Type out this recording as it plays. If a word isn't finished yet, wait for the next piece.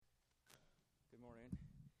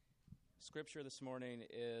Scripture this morning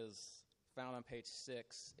is found on page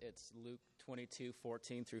 6. It's Luke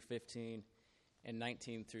 22:14 through 15 and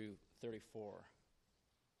 19 through 34.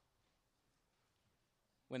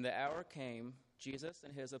 When the hour came, Jesus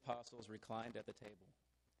and his apostles reclined at the table,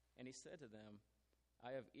 and he said to them,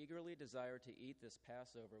 I have eagerly desired to eat this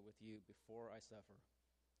Passover with you before I suffer.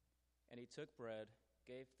 And he took bread,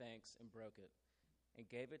 gave thanks, and broke it, and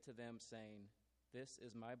gave it to them, saying, This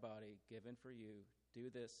is my body given for you. Do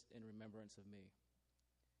this in remembrance of me.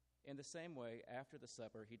 In the same way, after the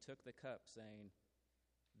supper, he took the cup, saying,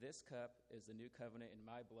 This cup is the new covenant in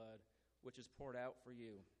my blood, which is poured out for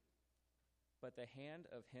you. But the hand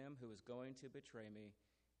of him who is going to betray me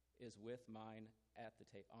is with mine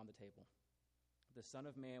on the table. The Son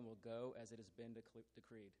of Man will go as it has been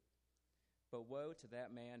decreed. But woe to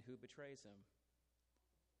that man who betrays him.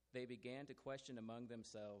 They began to question among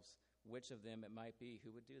themselves which of them it might be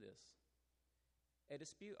who would do this. A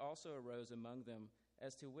dispute also arose among them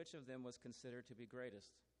as to which of them was considered to be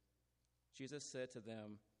greatest. Jesus said to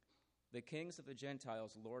them, The kings of the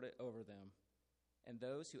Gentiles lord it over them, and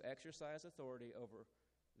those who exercise authority over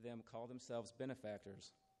them call themselves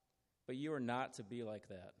benefactors. But you are not to be like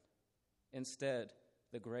that. Instead,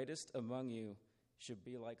 the greatest among you should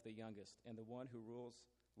be like the youngest, and the one who rules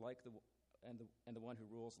like the one who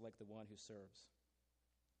rules like the one who serves.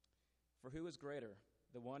 For who is greater,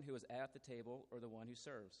 the one who is at the table or the one who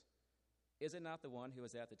serves? Is it not the one who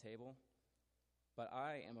is at the table? But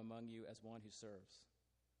I am among you as one who serves.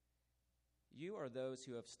 You are those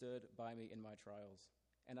who have stood by me in my trials,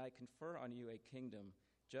 and I confer on you a kingdom,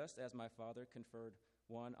 just as my Father conferred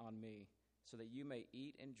one on me, so that you may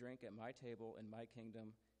eat and drink at my table in my kingdom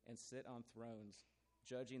and sit on thrones,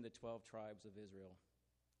 judging the 12 tribes of Israel.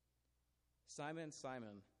 Simon,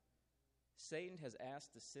 Simon, Satan has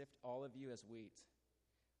asked to sift all of you as wheat,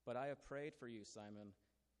 but I have prayed for you, Simon,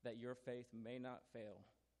 that your faith may not fail.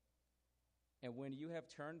 And when you have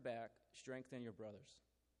turned back, strengthen your brothers.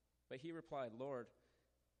 But he replied, Lord,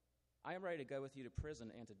 I am ready to go with you to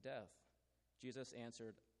prison and to death. Jesus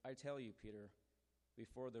answered, I tell you, Peter,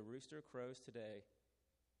 before the rooster crows today,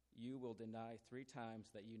 you will deny 3 times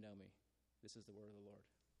that you know me. This is the word of the Lord.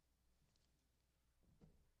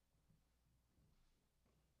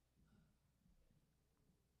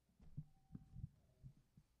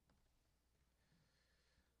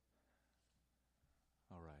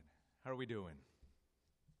 All right. How are we doing?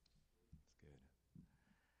 That's good.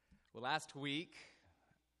 Well, last week,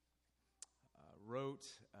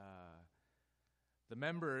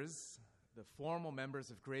 the formal members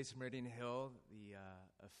of Grace Meridian Hill, the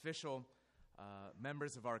official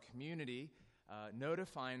members of our community,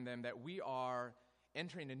 notifying them that we are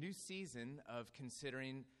entering a new season of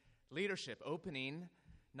considering leadership, opening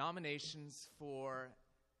nominations for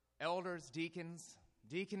elders, deacons,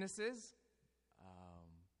 deaconesses,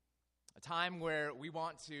 a time where we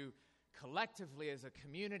want to collectively as a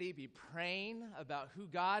community be praying about who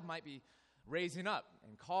God might be raising up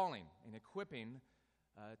and calling and equipping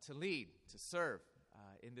to lead, to serve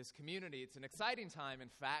in this community. It's an exciting time. In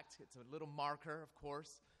fact, it's a little marker, of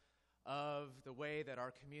course, of the way that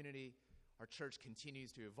our community, our church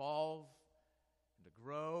continues to evolve and to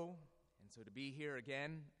grow. And so to be here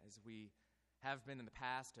again, as we have been in the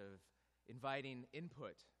past, of inviting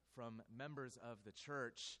input from members of the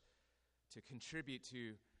church to contribute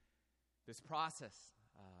to this process.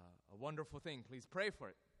 A wonderful thing. Please pray for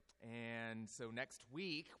it. And so next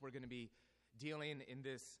week, we're going to be dealing in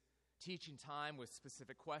this teaching time with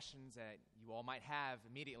specific questions that you all might have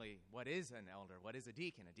immediately. What is an elder? What is a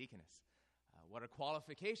deacon, a deaconess? What are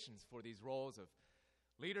qualifications for these roles of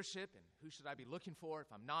leadership? And who should I be looking for if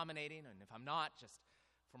I'm nominating? And if I'm not, just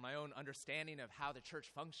for my own understanding of how the church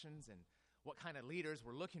functions and what kind of leaders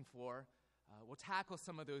we're looking for. We'll tackle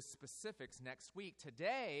some of those specifics next week.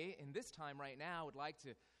 Today, in this time right now, I would like to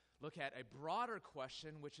look at a broader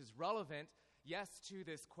question which is relevant, yes, to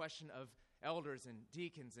this question of elders and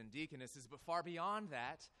deacons and deaconesses, but far beyond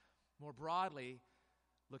that, more broadly,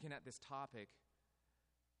 looking at this topic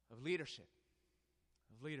of leadership.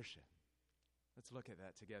 Let's look at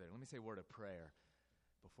that together. Let me say a word of prayer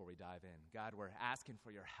before we dive in. God, we're asking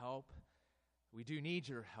for your help. We do need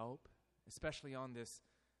your help, especially on this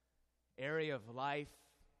area of life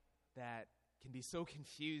that can be so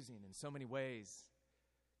confusing in so many ways.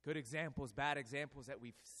 Good examples, bad examples that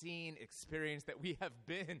we've seen, experienced, that we have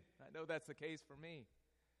been. I know that's the case for me.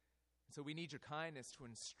 And so we need your kindness to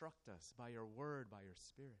instruct us by your word, by your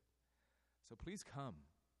spirit. So please come.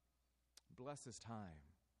 Bless this time.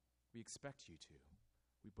 We expect you to.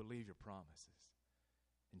 We believe your promises.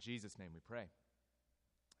 In Jesus' name we pray.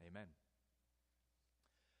 Amen.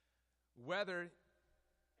 Whether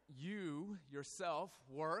you yourself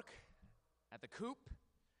work at the Coop,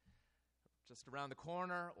 just around the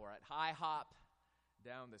corner, or at IHOP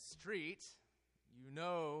down the street, you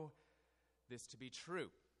know this to be true.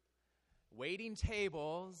 Waiting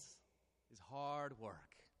tables is hard work.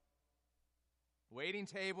 Waiting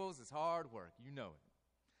tables is hard work. You know it.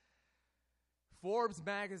 Forbes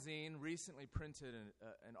magazine recently printed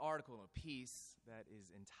an article, a piece that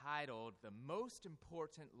is entitled, "The Most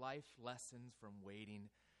Important Life Lessons from Waiting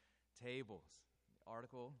Tables." The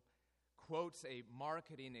article quotes a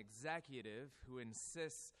marketing executive who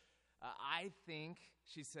insists, I think,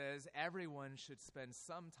 she says, everyone should spend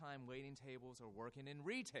some time waiting tables or working in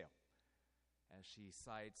retail, as she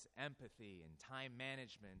cites empathy and time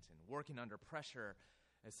management and working under pressure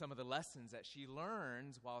as some of the lessons that she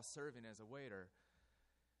learned while serving as a waiter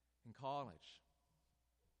in college.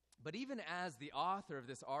 But even as the author of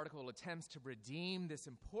this article attempts to redeem this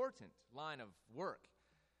important line of work,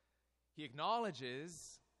 he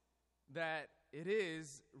acknowledges that it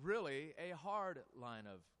is really a hard line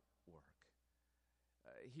of work.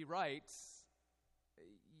 He writes,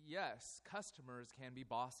 yes, customers can be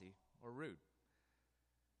bossy or rude.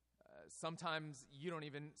 Sometimes you don't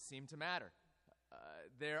even seem to matter.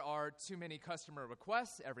 There are too many customer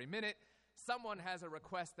requests every minute. Someone has a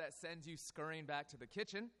request that sends you scurrying back to the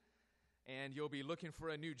kitchen, and you'll be looking for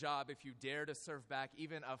a new job if you dare to serve back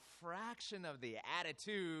even a fraction of the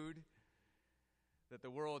attitude that the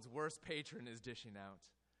world's worst patron is dishing out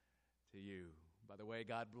to you. By the way,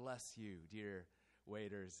 God bless you, dear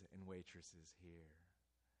waiters and waitresses here.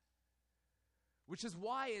 Which is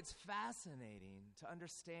why it's fascinating to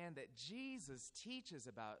understand that Jesus teaches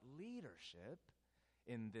about leadership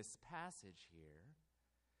in this passage here.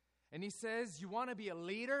 And he says, you want to be a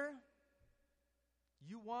leader?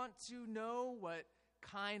 You want to know what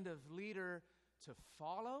kind of leader to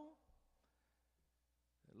follow?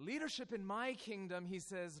 Leadership in my kingdom, he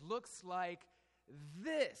says, looks like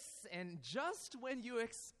this. And just when you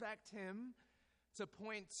expect him to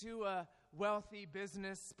point to a wealthy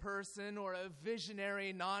business person or a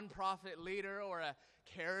visionary nonprofit leader or a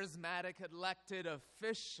charismatic elected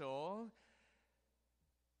official,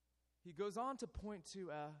 he goes on to point to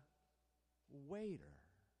a waiter.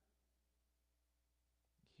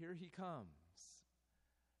 Here he comes,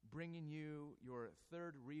 bringing you your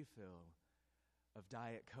third refill of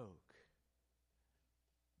Diet Coke.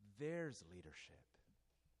 There's leadership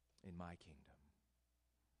in my kingdom.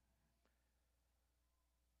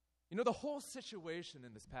 You know, the whole situation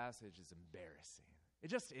in this passage is embarrassing. It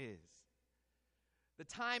just is. The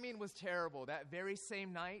timing was terrible. That very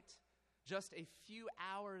same night, just a few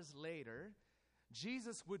hours later,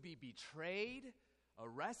 Jesus would be betrayed,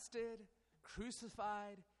 arrested,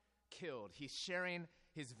 crucified, killed. He's sharing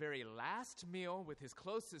his very last meal with his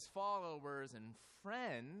closest followers and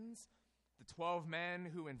friends, the 12 men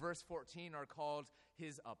who in verse 14 are called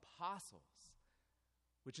his apostles,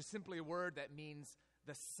 which is simply a word that means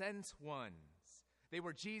the sent ones. They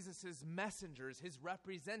were Jesus' messengers, his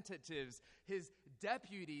representatives, his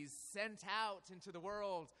deputies sent out into the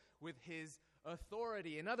world with his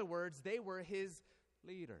authority. In other words, they were his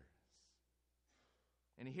leaders.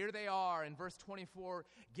 And here they are in verse 24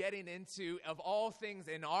 getting into, of all things,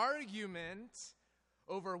 an argument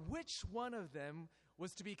over which one of them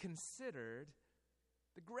was to be considered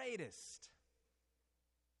the greatest.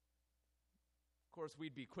 Of course,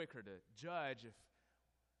 we'd be quicker to judge if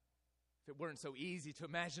it weren't so easy to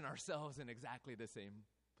imagine ourselves in exactly the same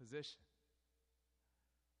position,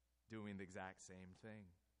 doing the exact same thing.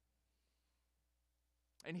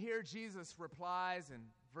 And here Jesus replies in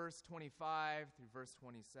verse 25 through verse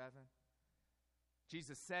 27.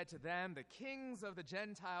 Jesus said to them, "The kings of the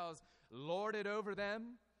Gentiles lord it over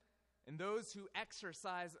them, and those who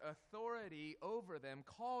exercise authority over them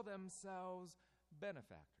call themselves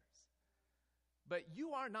benefactors. But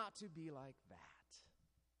you are not to be like that.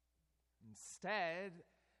 Instead,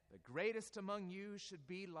 the greatest among you should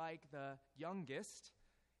be like the youngest,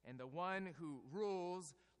 and the one who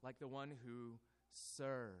rules like the one who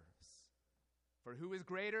serves. For who is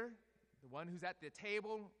greater, the one who's at the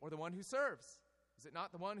table or the one who serves? Is it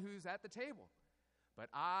not the one who's at the table? But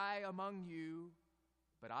I am among you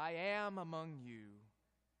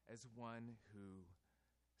as one who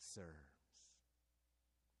serves."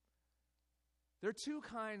 There are two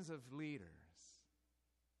kinds of leaders.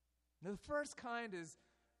 Now, the first kind is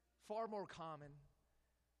far more common,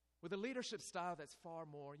 with a leadership style that's far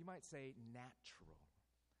more, you might say, natural.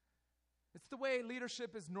 It's the way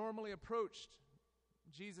leadership is normally approached.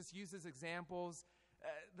 Jesus uses examples,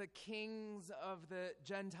 the kings of the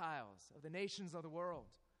Gentiles, of the nations of the world,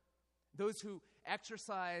 those who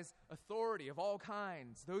exercise authority of all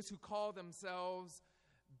kinds, those who call themselves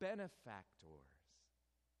benefactors.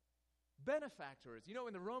 Benefactors. You know,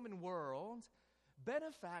 in the Roman world,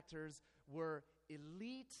 benefactors were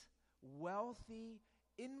elite, wealthy,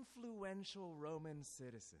 influential Roman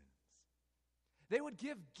citizens. They would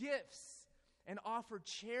give gifts and offer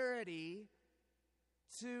charity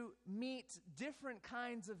to meet different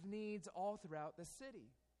kinds of needs all throughout the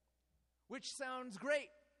city. Which sounds great,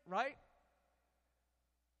 right?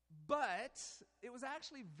 But it was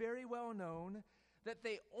actually very well known that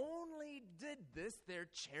they only did this, their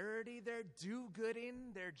charity, their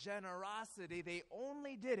do-gooding, their generosity, they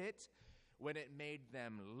only did it when it made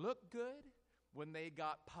them look good, when they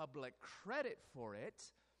got public credit for it,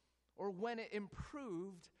 or when it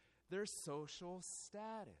improved their social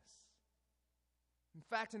status. In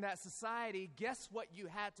fact, in that society, guess what you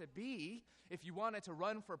had to be if you wanted to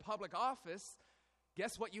run for public office?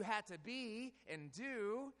 Guess what you had to be and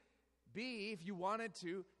be if you wanted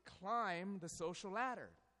to climb the social ladder?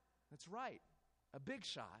 That's right, a big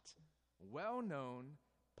shot, well-known,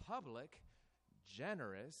 public,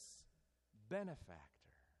 generous benefactor.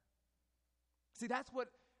 See, that's what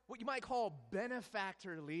you might call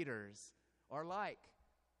benefactor leaders are like.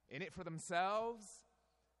 In it for themselves,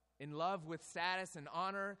 in love with status and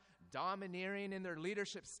honor, domineering in their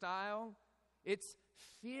leadership style. It's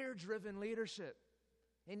fear-driven leadership,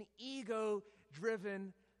 an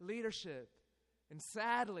ego-driven leadership. And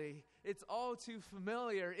sadly, it's all too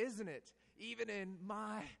familiar, isn't it? Even in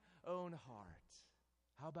my own heart.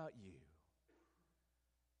 How about you?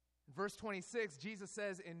 In verse 26, Jesus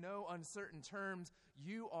says in no uncertain terms,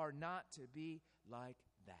 you are not to be like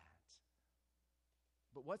that.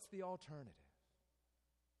 But what's the alternative?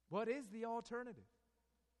 What is the alternative?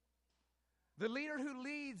 The leader who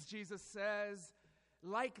leads, Jesus says,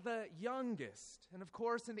 like the youngest. And of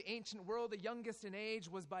course, in the ancient world, the youngest in age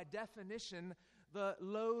was by definition the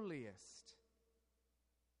lowliest.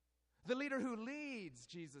 The leader who leads,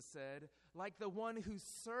 Jesus said, like the one who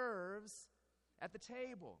serves at the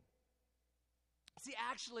table. See,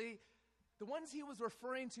 actually, the ones he was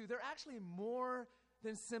referring to, they're actually more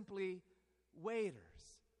than simply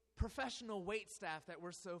waiters, professional waitstaff that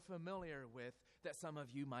we're so familiar with that some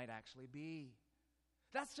of you might actually be.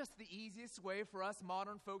 That's just the easiest way for us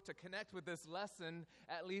modern folk to connect with this lesson,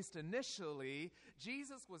 at least initially.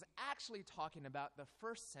 Jesus was actually talking about the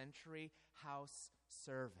first century house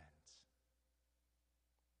servant.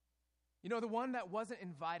 You know, the one that wasn't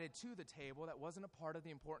invited to the table, that wasn't a part of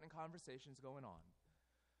the important conversations going on.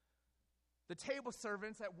 The table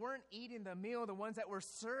servants that weren't eating the meal, the ones that were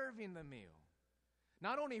serving the meal.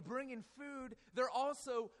 Not only bringing food, they're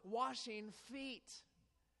also washing feet,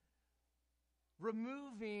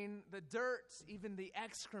 removing the dirt, even the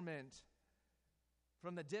excrement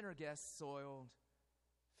from the dinner guests' soiled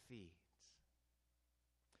feet.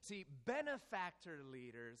 See, benefactor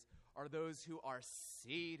leaders are those who are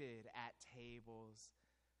seated at tables,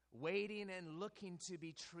 waiting and looking to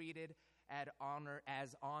be treated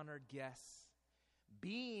as honored guests,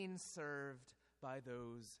 being served by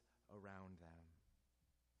those around them.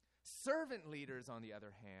 Servant leaders, on the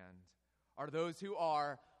other hand, are those who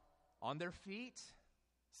are on their feet,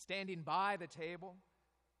 standing by the table,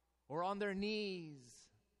 or on their knees,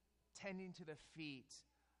 tending to the feet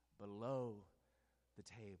below the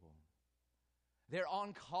table. They're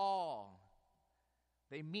on call.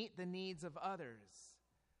 They meet the needs of others.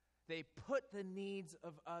 They put the needs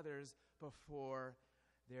of others before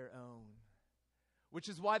their own. Which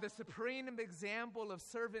is why the supreme example of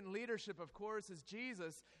servant leadership, of course, is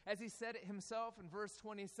Jesus. As he said it himself in verse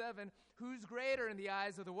 27, who's greater in the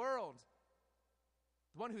eyes of the world?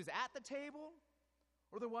 The one who's at the table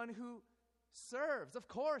or the one who serves? Of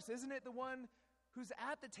course, isn't it the one who's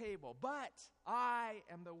at the table? But I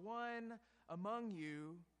am the one among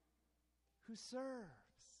you who serves.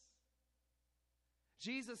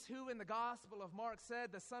 Jesus, who in the Gospel of Mark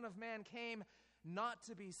said, the Son of Man came not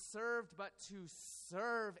to be served, but to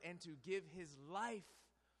serve and to give his life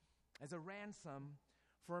as a ransom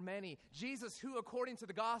for many. Jesus, who according to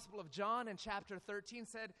the Gospel of John in chapter 13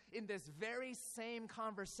 said in this very same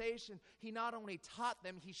conversation, he not only taught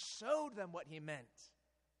them, he showed them what he meant.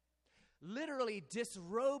 Literally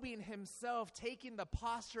disrobing himself, taking the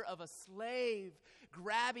posture of a slave,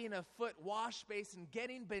 grabbing a foot wash basin,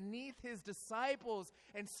 getting beneath his disciples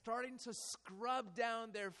and starting to scrub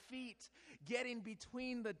down their feet, getting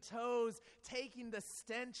between the toes, taking the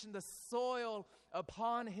stench and the soil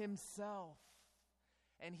upon himself.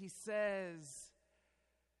 And he says,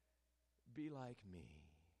 be like me.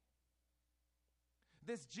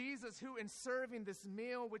 This Jesus who in serving this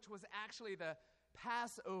meal, which was actually the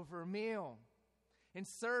Passover meal, in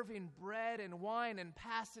serving bread and wine and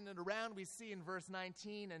passing it around, we see in verse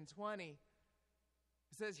 19 and 20.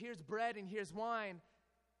 It says, here's bread and here's wine.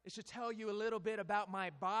 It should tell you a little bit about my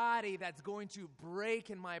body that's going to break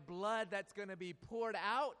and my blood that's going to be poured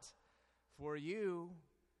out for you,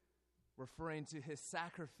 referring to his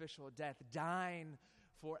sacrificial death, dying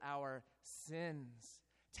for our sins,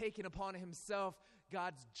 taking upon himself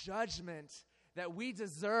God's judgment that we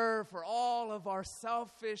deserve for all of our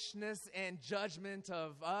selfishness and judgment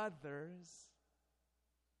of others.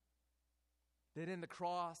 That in the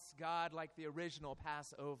cross, God, like the original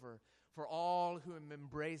Passover, for all who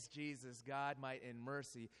embrace Jesus, God might in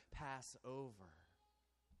mercy pass over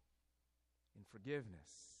in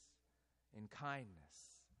forgiveness, in kindness,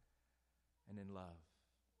 and in love.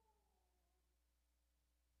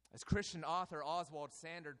 As Christian author Oswald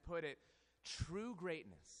Sanders put it, true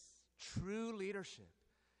greatness, true leadership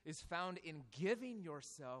is found in giving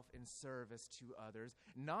yourself in service to others,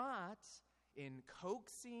 not in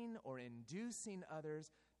coaxing or inducing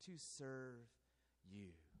others to serve you.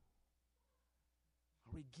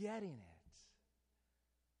 Are we getting it?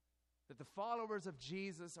 That the followers of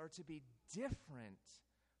Jesus are to be different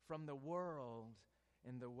from the world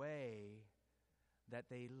in the way that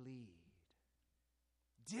they lead.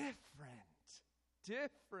 Different.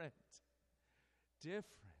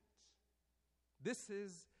 This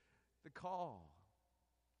is the call.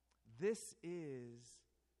 This is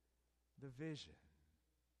the vision.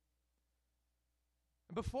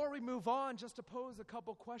 And before we move on, just to pose a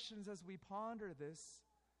couple questions as we ponder this.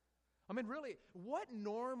 I mean, really, what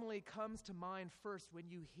normally comes to mind first when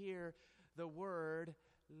you hear the word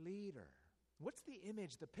leader? What's the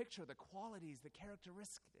image, the picture, the qualities, the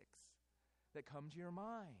characteristics that come to your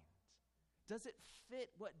mind? Does it fit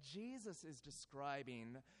what Jesus is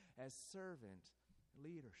describing as servant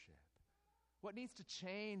leadership? What needs to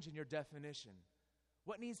change in your definition?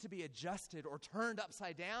 What needs to be adjusted or turned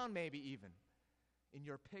upside down, maybe even, in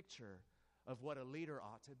your picture of what a leader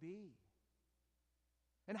ought to be?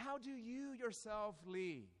 And how do you yourself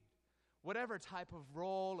lead? Whatever type of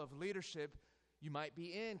role of leadership you might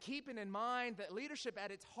be in, keeping in mind that leadership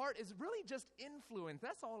at its heart is really just influence.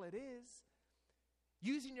 That's all it is.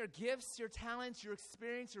 Using your gifts, your talents, your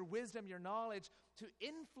experience, your wisdom, your knowledge to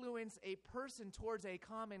influence a person towards a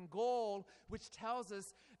common goal, which tells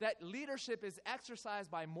us that leadership is exercised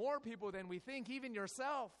by more people than we think, even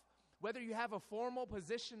yourself, whether you have a formal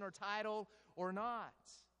position or title or not.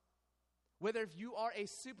 Whether if you are a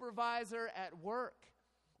supervisor at work,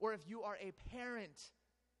 or if you are a parent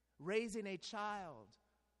raising a child,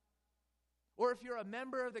 or if you're a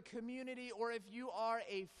member of the community, or if you are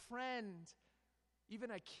a friend, even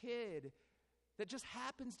a kid that just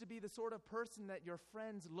happens to be the sort of person that your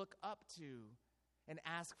friends look up to and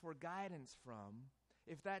ask for guidance from.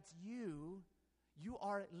 If that's you, you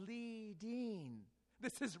are leading.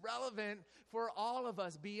 This is relevant for all of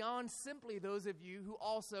us, beyond simply those of you who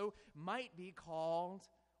also might be called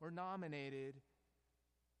or nominated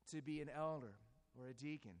to be an elder or a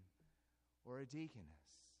deacon or a deaconess.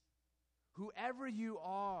 Whoever you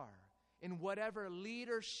are, in whatever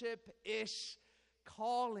leadership-ish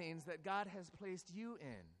callings that God has placed you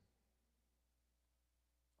in,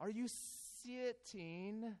 are you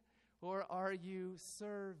sitting or are you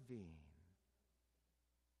serving?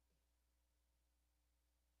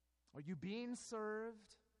 Are you being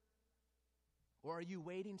served, or are you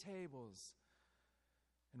waiting tables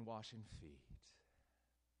and washing feet?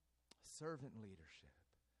 Servant leadership,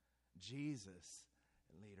 Jesus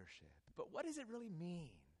leadership. But what does it really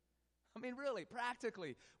mean? I mean, really,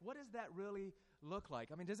 practically, what does that really look like?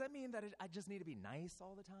 I mean, does that mean that I just need to be nice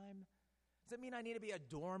all the time? Does it mean I need to be a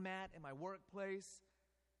doormat in my workplace?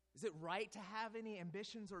 Is it right to have any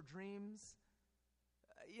ambitions or dreams?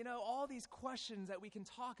 All these questions that we can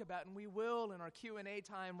talk about, and we will in our Q&A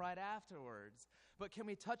time right afterwards. But can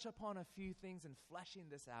we touch upon a few things in fleshing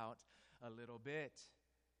this out a little bit?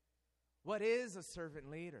 What is a servant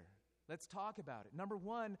leader? Let's talk about it. Number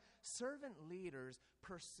one, servant leaders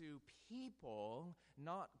pursue people,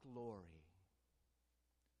 not glory.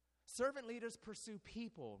 Servant leaders pursue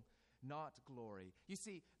people, not glory. You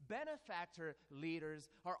see, benefactor leaders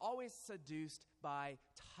are always seduced by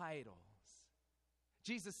titles.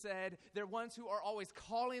 Jesus said they're ones who are always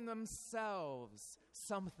calling themselves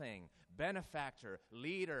something, benefactor,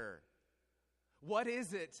 leader. What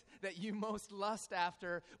is it that you most lust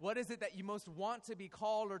after? What is it that you most want to be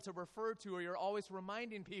called or to refer to, or you're always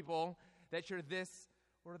reminding people that you're this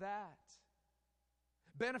or that?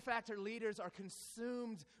 Benefactor leaders are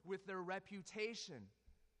consumed with their reputation,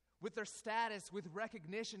 with their status, with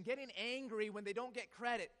recognition, getting angry when they don't get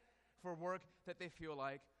credit for work that they feel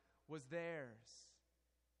like was theirs.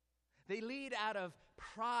 They lead out of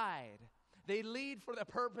pride. They lead for the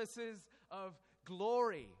purposes of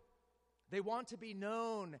glory. They want to be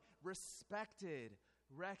known, respected,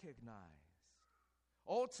 recognized.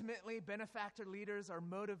 Ultimately, benefactor leaders are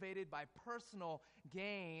motivated by personal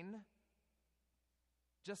gain,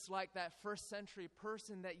 just like that first century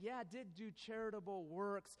person that, did do charitable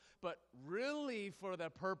works, but really for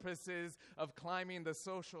the purposes of climbing the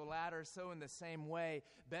social ladder. So in the same way,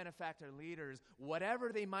 benefactor leaders,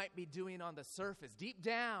 whatever they might be doing on the surface, deep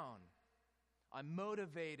down, I'm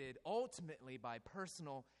motivated ultimately by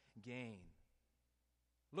personal gain.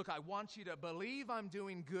 Look, I want you to believe I'm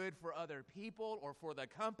doing good for other people or for the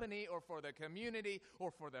company or for the community or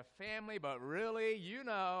for the family, but really,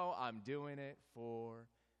 I'm doing it for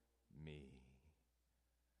me.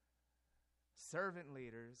 Servant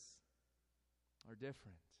leaders are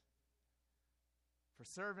different. For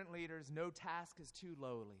servant leaders, no task is too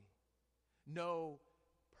lowly. No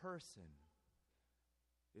person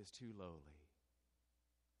is too lowly.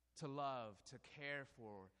 To love, to care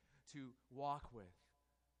for, to walk with.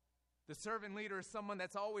 The servant leader is someone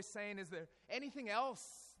that's always saying, is there anything else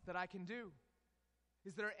that I can do?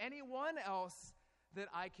 Is there anyone else that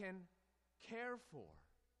I can care for?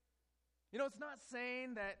 It's not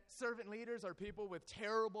saying that servant leaders are people with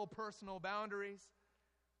terrible personal boundaries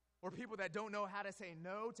or people that don't know how to say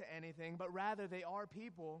no to anything, but rather they are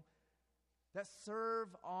people that serve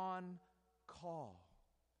on call,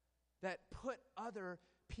 that put other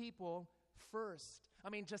people first.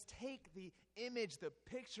 Just take the image, the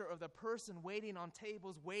picture of the person waiting on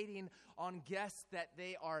tables, waiting on guests that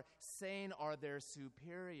they are saying are their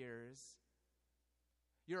superiors.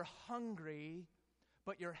 You're hungry,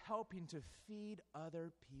 but you're helping to feed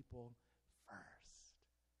other people first.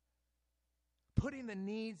 Putting the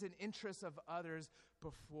needs and interests of others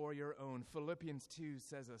before your own. Philippians 2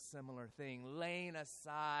 says a similar thing, laying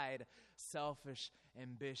aside selfish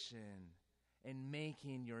ambition and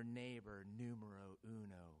making your neighbor numero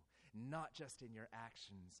uno, not just in your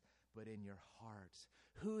actions, but in your heart.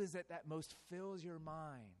 Who is it that most fills your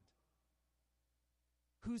mind?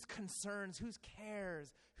 Whose concerns, whose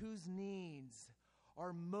cares, whose needs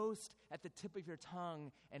are most at the tip of your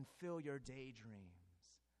tongue and fill your daydreams?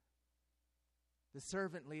 The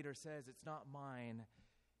servant leader says, it's not mine,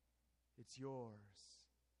 it's yours.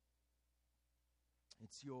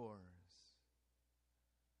 It's yours.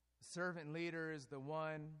 The servant leader is the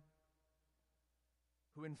one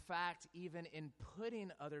who, in fact, even in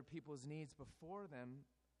putting other people's needs before them,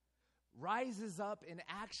 rises up in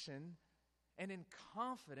action and in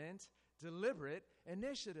confident, deliberate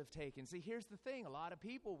initiative taking. See, here's the thing. A lot of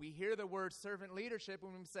people, we hear the word servant leadership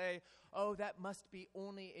and we say, oh, that must be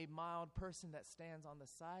only a mild person that stands on the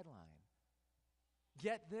sideline.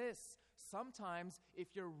 Get this. Sometimes,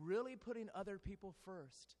 if you're really putting other people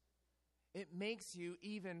first, it makes you,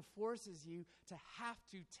 even forces you to have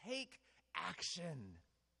to take action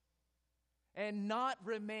and not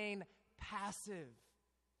remain passive.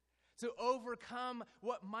 To overcome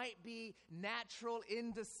what might be natural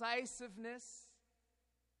indecisiveness.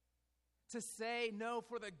 To say, no,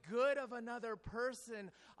 for the good of another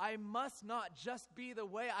person, I must not just be the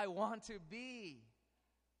way I want to be,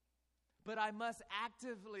 but I must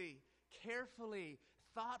actively, carefully,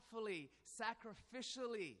 thoughtfully,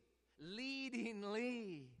 sacrificially,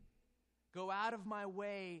 leadingly go out of my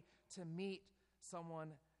way to meet someone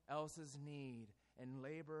else's need and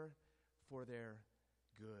labor for their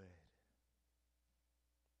good.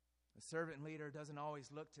 A servant leader doesn't always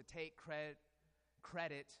look to take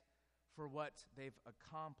credit for what they've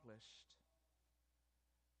accomplished.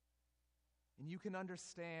 And you can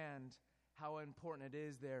understand how important it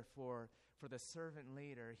is, therefore, for the servant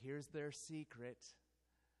leader. Here's their secret.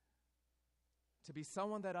 To be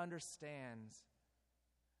someone that understands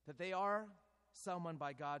that they are someone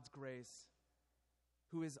by God's grace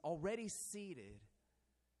who is already seated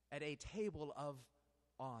at a table of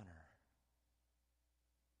honor.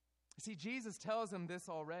 See, Jesus tells them this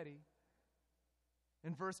already.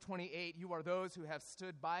 In verse 28, you are those who have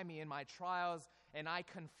stood by me in my trials, and I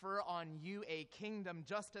confer on you a kingdom,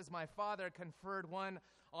 just as my Father conferred one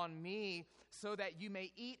on me, so that you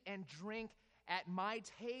may eat and drink at my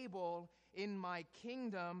table in my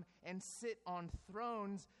kingdom and sit on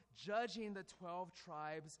thrones, judging the 12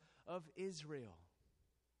 tribes of Israel.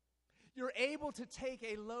 You're able to take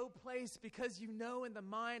a low place because you know in the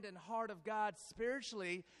mind and heart of God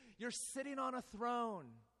spiritually, you're sitting on a throne.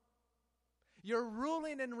 You're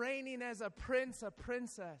ruling and reigning as a prince, a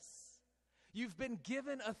princess. You've been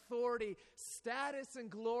given authority, status, and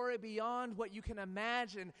glory beyond what you can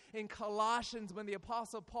imagine. In Colossians, when the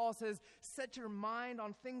Apostle Paul says, set your mind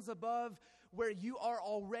on things above where you are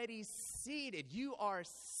already seated. You are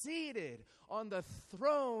seated on the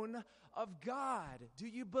throne of God. Do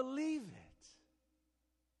you believe it?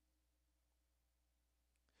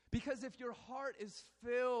 Because if your heart is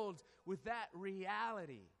filled with that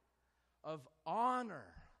reality of honor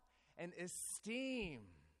and esteem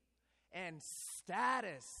and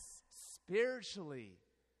status spiritually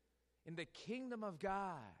in the kingdom of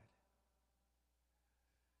God,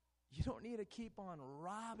 you don't need to keep on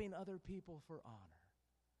robbing other people for honor.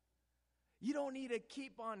 You don't need to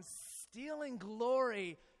keep on stealing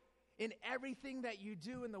glory in everything that you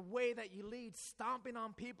do, in the way that you lead, stomping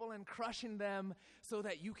on people and crushing them so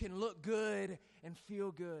that you can look good and feel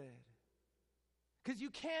good. Because you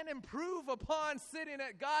can't improve upon sitting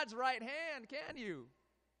at God's right hand, can you?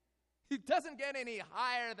 It doesn't get any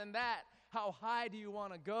higher than that. How high do you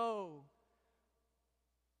want to go?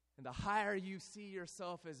 And the higher you see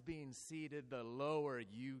yourself as being seated, the lower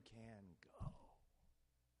you can go.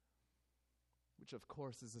 Which, of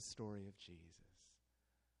course, is the story of Jesus,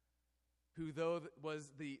 who, though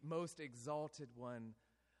was the most exalted one,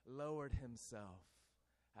 lowered himself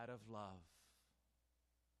out of love.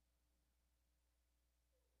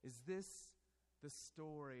 Is this the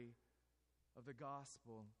story of the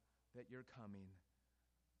gospel that you're coming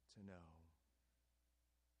to know?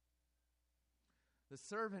 The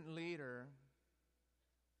servant leader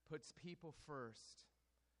puts people first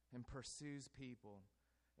and pursues people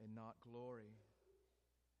and not glory.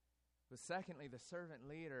 But secondly, the servant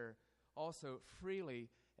leader also freely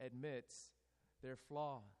admits their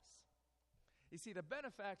flaws. You see, the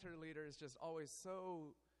benefactor leader is just always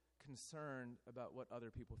so concerned about what other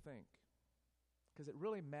people think, because it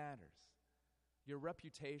really matters. Your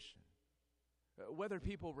reputation, whether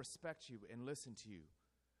people respect you and listen to you,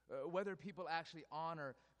 whether people actually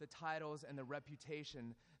honor the titles and the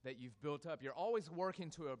reputation that you've built up. You're always working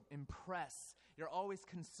to impress. You're always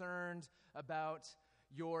concerned about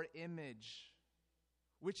your image,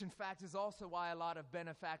 which in fact is also why a lot of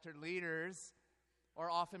benefactor leaders are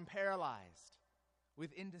often paralyzed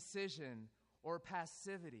with indecision or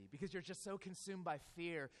passivity, because you're just so consumed by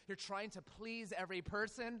fear. You're trying to please every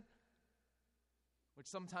person, which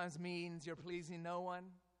sometimes means you're pleasing no one.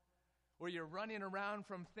 Or you're running around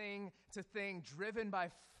from thing to thing, driven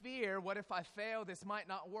by fear. What if I fail? This might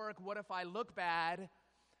not work. What if I look bad?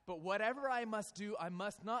 But whatever I must do, I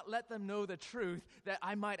must not let them know the truth that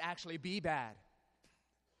I might actually be bad.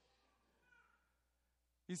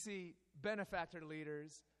 You see, benefactor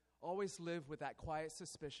leaders always live with that quiet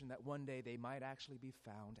suspicion that one day they might actually be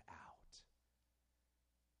found out.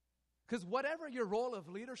 Because whatever your role of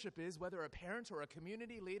leadership is, whether a parent or a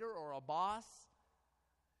community leader or a boss,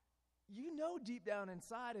 you know deep down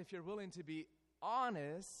inside, if you're willing to be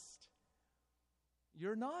honest,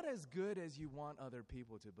 you're not as good as you want other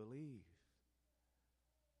people to believe.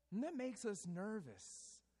 And that makes us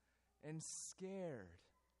nervous and scared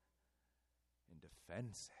and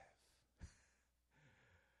defensive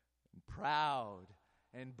and proud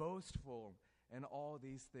and boastful and all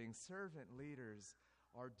these things. Servant leaders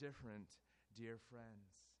are different, dear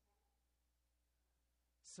friends.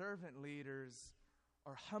 Servant leaders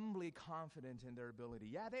are humbly confident in their ability.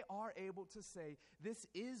 Yeah, they are able to say, this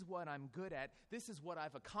is what I'm good at, this is what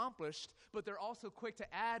I've accomplished, but they're also quick to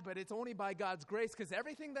add, but it's only by God's grace, because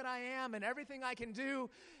everything that I am and everything I can do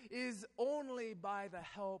is only by the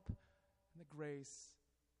help and the grace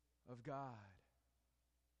of God.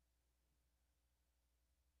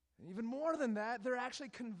 And even more than that, they're actually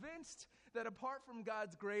convinced that apart from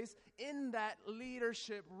God's grace, in that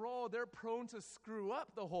leadership role, they're prone to screw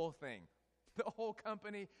up the whole thing. The whole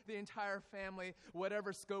company, the entire family,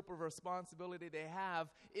 whatever scope of responsibility they have,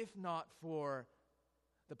 if not for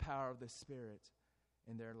the power of the Spirit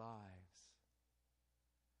in their lives.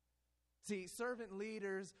 See, servant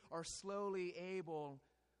leaders are slowly able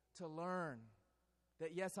to learn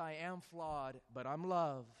that yes, I am flawed, but I'm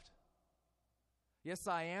loved. Yes,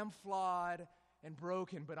 I am flawed and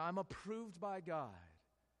broken, but I'm approved by God.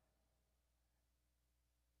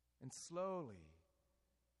 And slowly,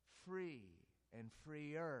 free and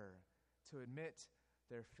freer to admit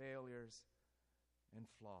their failures and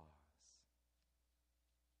flaws.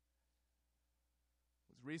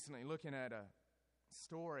 I was recently looking at a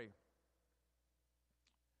story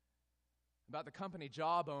about the company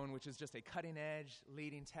Jawbone, which is just a cutting-edge,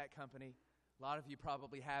 leading tech company. A lot of you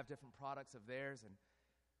probably have different products of theirs, and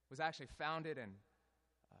was actually founded and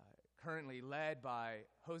currently led by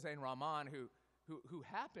Jose Rahman, who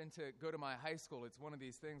happened to go to my high school. It's one of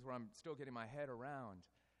these things where I'm still getting my head around,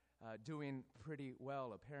 doing pretty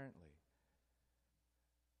well, apparently.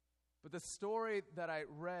 But the story that I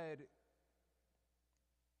read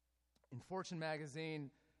in Fortune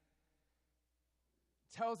magazine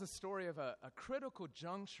tells a story of a critical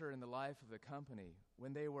juncture in the life of the company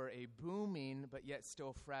when they were a booming but yet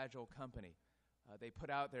still fragile company. They put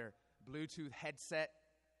out their Bluetooth headset,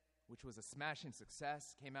 which was a smashing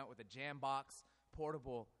success, came out with a Jambox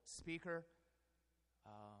portable speaker.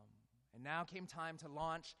 And now came time to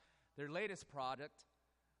launch their latest product,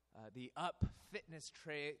 the Up Fitness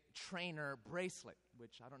Trainer Bracelet,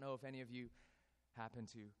 which I don't know if any of you happen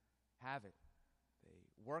to have it. They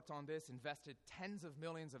worked on this, invested tens of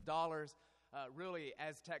millions of dollars, really,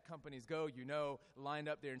 as tech companies go, lined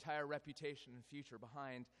up their entire reputation and future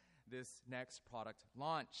behind this next product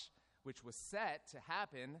launch, which was set to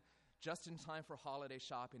happen just in time for holiday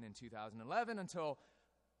shopping in 2011 until,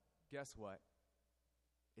 guess what?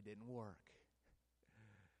 It didn't work.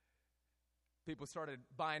 People started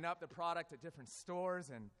buying up the product at different stores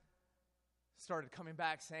and started coming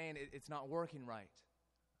back saying it's not working right.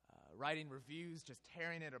 Writing reviews, just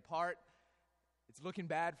tearing it apart. It's looking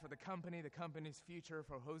bad for the company's future,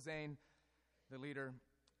 for Hossein, the leader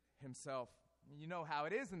himself. You know how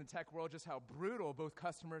it is in the tech world, just how brutal both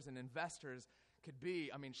customers and investors could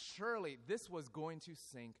be. I mean, surely this was going to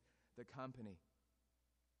sink the company.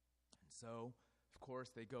 And so, of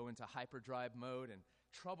course, they go into hyperdrive mode and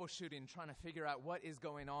troubleshooting, trying to figure out what is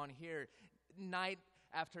going on here. Night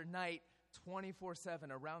after night, 24/7,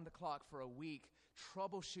 around the clock for a week,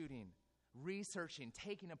 troubleshooting, researching,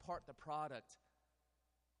 taking apart the product,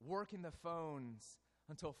 working the phones,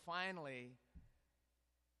 until finally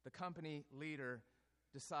the company leader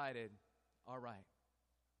decided, all right,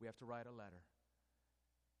 we have to write a letter.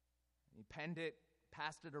 He penned it,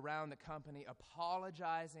 passed it around the company,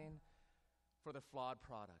 apologizing for the flawed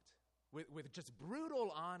product with just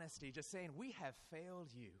brutal honesty, just saying, we have failed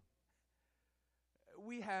you.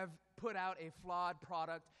 We have put out a flawed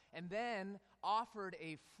product and then offered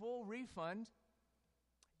a full refund,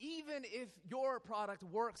 even if your product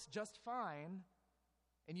works just fine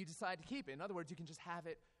and you decide to keep it. In other words, you can just have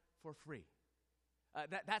it for free.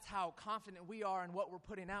 That's how confident we are in what we're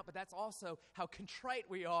putting out, but that's also how contrite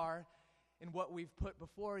we are in what we've put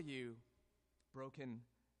before you, broken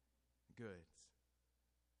goods.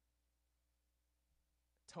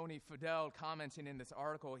 Tony Fadell commenting in this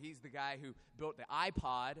article, he's the guy who built the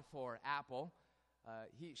iPod for Apple.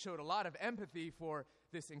 He showed a lot of empathy for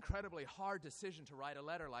this incredibly hard decision to write a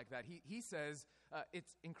letter like that. He says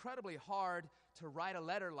it's incredibly hard to write a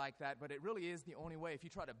letter like that, but it really is the only way. If you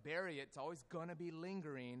try to bury it, it's always going to be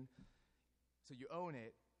lingering. So you own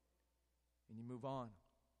it and you move on.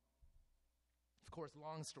 Of course,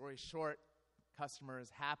 long story short, customers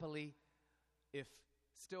happily, if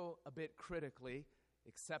still a bit critically,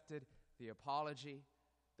 accepted the apology.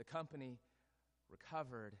 The company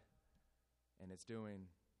recovered, and it's doing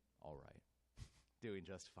all right, doing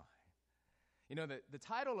just fine. You know, the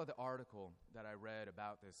title of the article that I read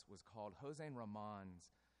about this was called Hossein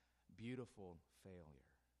Rahman's Beautiful Failure.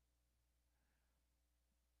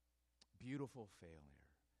 Beautiful failure.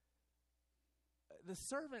 The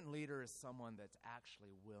servant leader is someone that's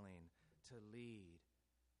actually willing to lead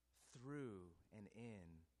through and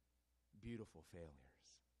in beautiful failures.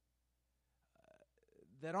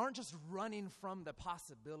 That aren't just running from the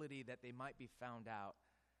possibility that they might be found out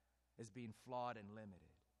as being flawed and limited.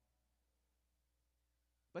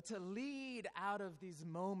 But to lead out of these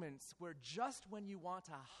moments where just when you want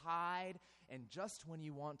to hide and just when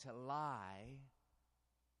you want to lie,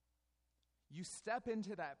 you step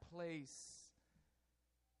into that place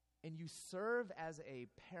and you serve as a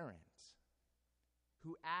parent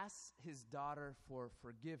who asks his daughter for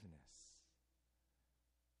forgiveness,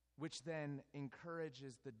 which then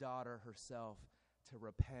encourages the daughter herself to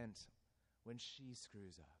repent when she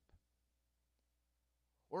screws up.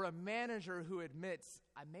 Or a manager who admits,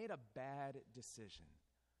 I made a bad decision,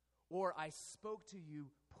 or I spoke to you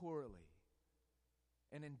poorly,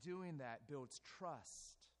 and in doing that builds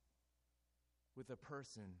trust with the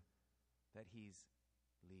person that he's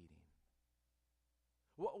leading.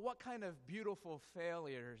 What kind of beautiful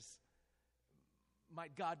failures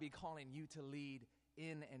might God be calling you to lead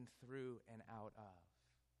in and through and out of?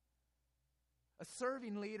 A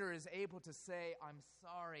serving leader is able to say, I'm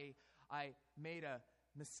sorry, I made a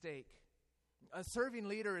mistake. A serving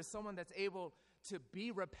leader is someone that's able to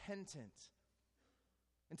be repentant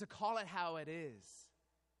and to call it how it is.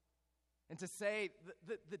 And to say,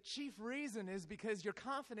 the chief reason is because your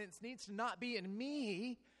confidence needs to not be in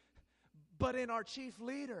me, but in our chief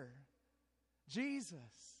leader,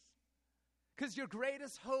 Jesus. Because your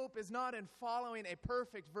greatest hope is not in following a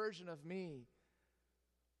perfect version of me,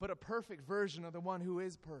 but a perfect version of the one who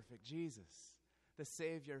is perfect, Jesus, the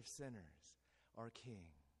Savior of sinners, our King.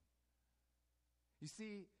 You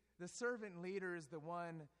see, the servant leader is the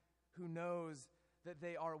one who knows that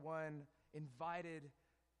they are one invited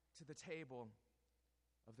to the table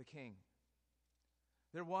of the king.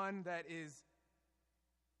 They're one that is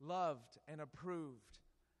loved and approved.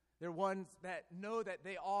 They're ones that know that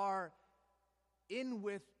they are in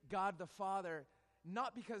with God the Father,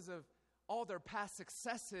 not because of all their past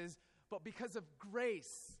successes, but because of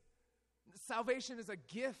grace. Salvation is a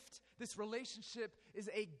gift. This relationship is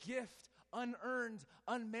a gift, unearned,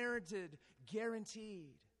 unmerited,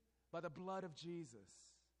 guaranteed by the blood of Jesus.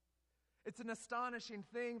 It's an astonishing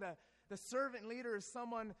thing that the servant leader is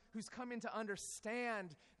someone who's coming to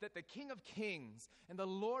understand that the King of Kings and the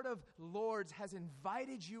Lord of Lords has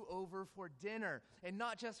invited you over for dinner, and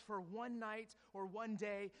not just for one night or one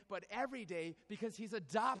day, but every day, because he's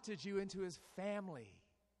adopted you into his family.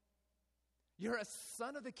 You're a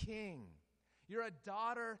son of the King. You're a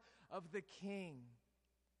daughter of the King.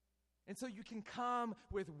 And so you can come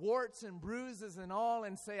with warts and bruises and all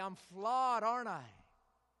and say, I'm flawed, aren't I?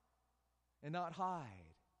 And not hide,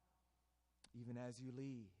 even as you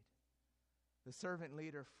lead. The servant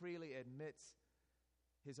leader freely admits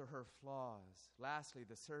his or her flaws. Lastly,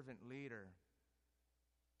 the servant leader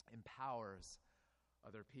empowers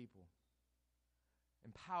other people.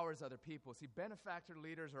 Empowers other people. See, benefactor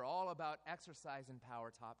leaders are all about exercising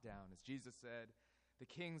power top down. As Jesus said, the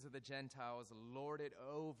kings of the Gentiles lord it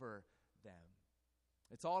over them.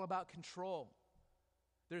 It's all about control.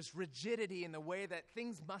 There's rigidity in the way that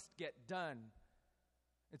things must get done.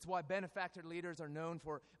 It's why benefactor leaders are known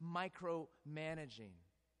for micromanaging.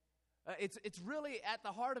 It's really at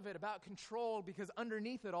the heart of it about control, because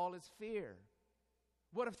underneath it all is fear.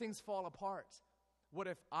 What if things fall apart? What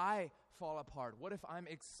if I fall apart? What if I'm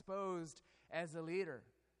exposed as a leader?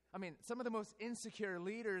 I mean, some of the most insecure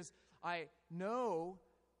leaders I know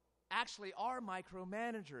actually are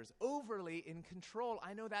micromanagers, overly in control.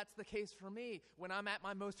 I know that's the case for me. When I'm at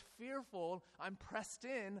my most fearful, I'm pressed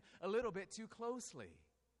in a little bit too closely.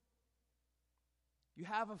 You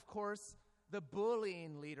have, of course, the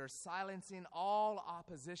bullying leader, silencing all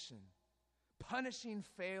opposition, punishing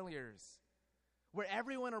failures, where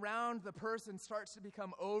everyone around the person starts to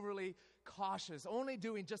become overly cautious, only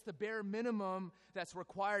doing just the bare minimum that's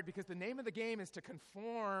required, because the name of the game is to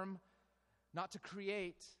conform, not to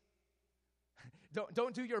create.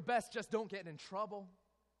 Don't do your best, just don't get in trouble.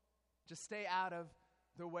 Just stay out of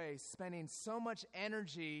the way, spending so much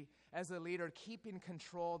energy as a leader keeping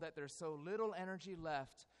control that there's so little energy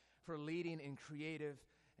left for leading in creative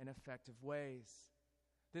and effective ways.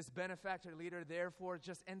 This benefactor leader, therefore,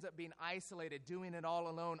 just ends up being isolated, doing it all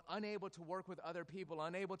alone, unable to work with other people,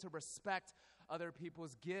 unable to respect other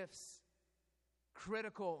people's gifts,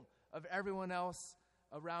 critical of everyone else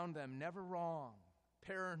around them, never wrong,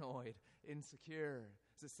 paranoid, insecure.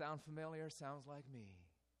 Does it sound familiar? Sounds like me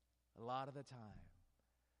a lot of the time.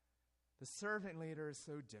 The servant leader is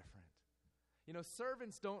so different. You know,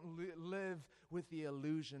 servants don't live with the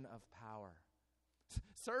illusion of power.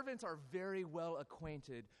 Servants are very well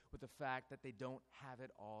acquainted with the fact that they don't have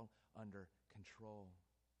it all under control.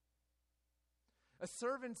 A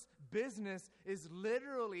servant's business is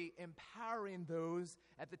literally empowering those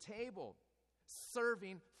at the table,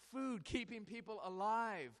 serving food, keeping people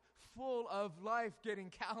alive, full of life,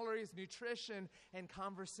 getting calories, nutrition, and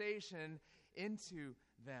conversation into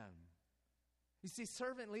them. You see,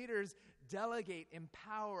 servant leaders delegate,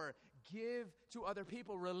 empower, give to other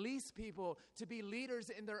people, release people to be leaders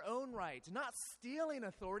in their own right, not stealing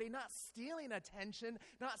authority, not stealing attention,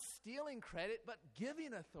 not stealing credit, but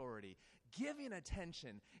giving authority, giving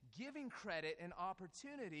attention, giving credit and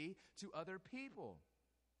opportunity to other people.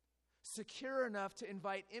 Secure enough to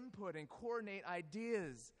invite input and coordinate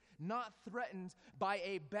ideas, not threatened by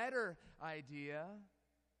a better idea,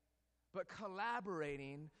 but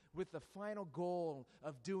collaborating with the final goal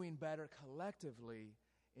of doing better collectively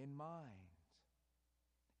in mind.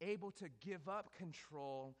 Able to give up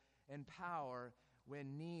control and power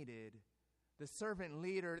when needed. The servant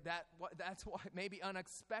leader, that's why maybe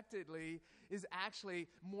unexpectedly is actually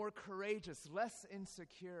more courageous, less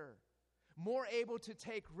insecure, more able to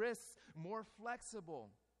take risks, more flexible.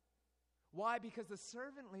 Why? Because the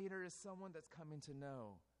servant leader is someone that's coming to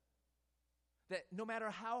know that no matter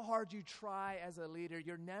how hard you try as a leader,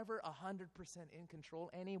 you're never 100% in control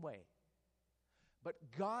anyway. But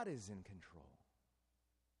God is in control.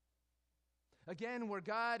 Again, where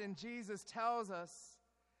God and Jesus tells us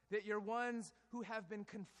that you're ones who have been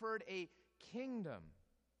conferred a kingdom,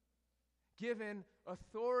 given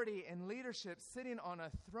authority and leadership, sitting on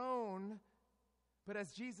a throne. But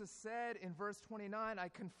as Jesus said in verse 29, I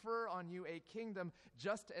confer on you a kingdom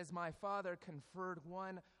just as my Father conferred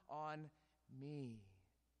one on me.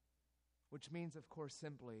 Which means, of course,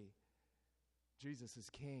 simply, Jesus is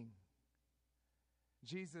king.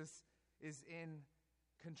 Jesus is in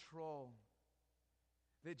control.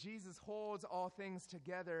 That Jesus holds all things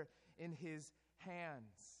together in his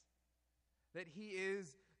hands. That he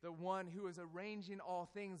is the one who is arranging all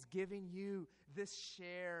things, giving you this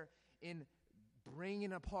share in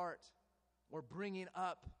bringing apart or bringing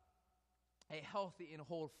up a healthy and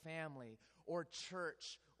whole family or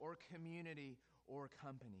church or community or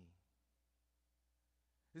company.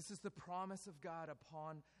 This is the promise of God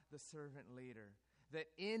upon the servant leader, that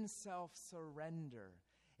in self-surrender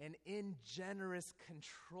and in generous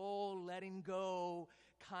control, letting go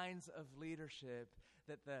kinds of leadership,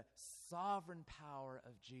 that the sovereign power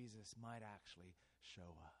of Jesus might actually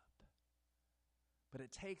show up. But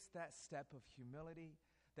it takes that step of humility,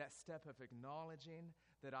 that step of acknowledging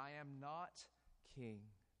that I am not king,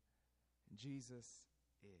 Jesus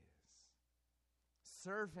is.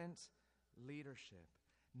 Servant leadership,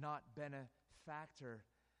 not benefactor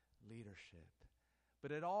leadership.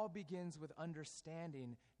 But it all begins with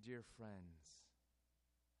understanding, dear friends,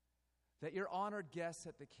 that you're honored guests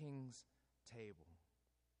at the king's table.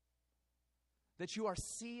 That you are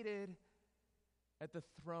seated at the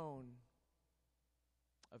throne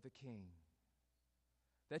of the king.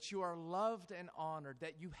 That you are loved and honored.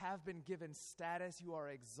 That you have been given status. You are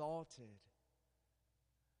exalted.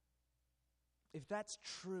 If that's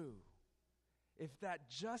true, if that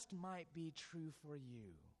just might be true for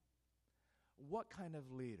you, what kind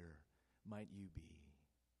of leader might you be?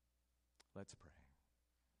 Let's pray.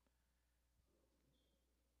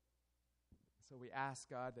 So we ask,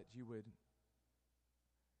 God, that you would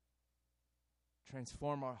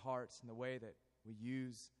transform our hearts in the way that we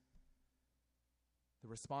use the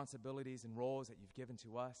responsibilities and roles that you've given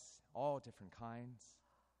to us, all different kinds,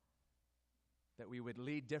 that we would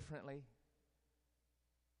lead differently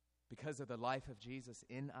because of the life of Jesus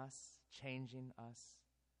in us, changing us.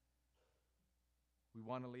 We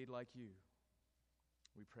want to lead like you.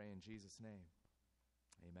 We pray in Jesus' name.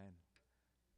 Amen.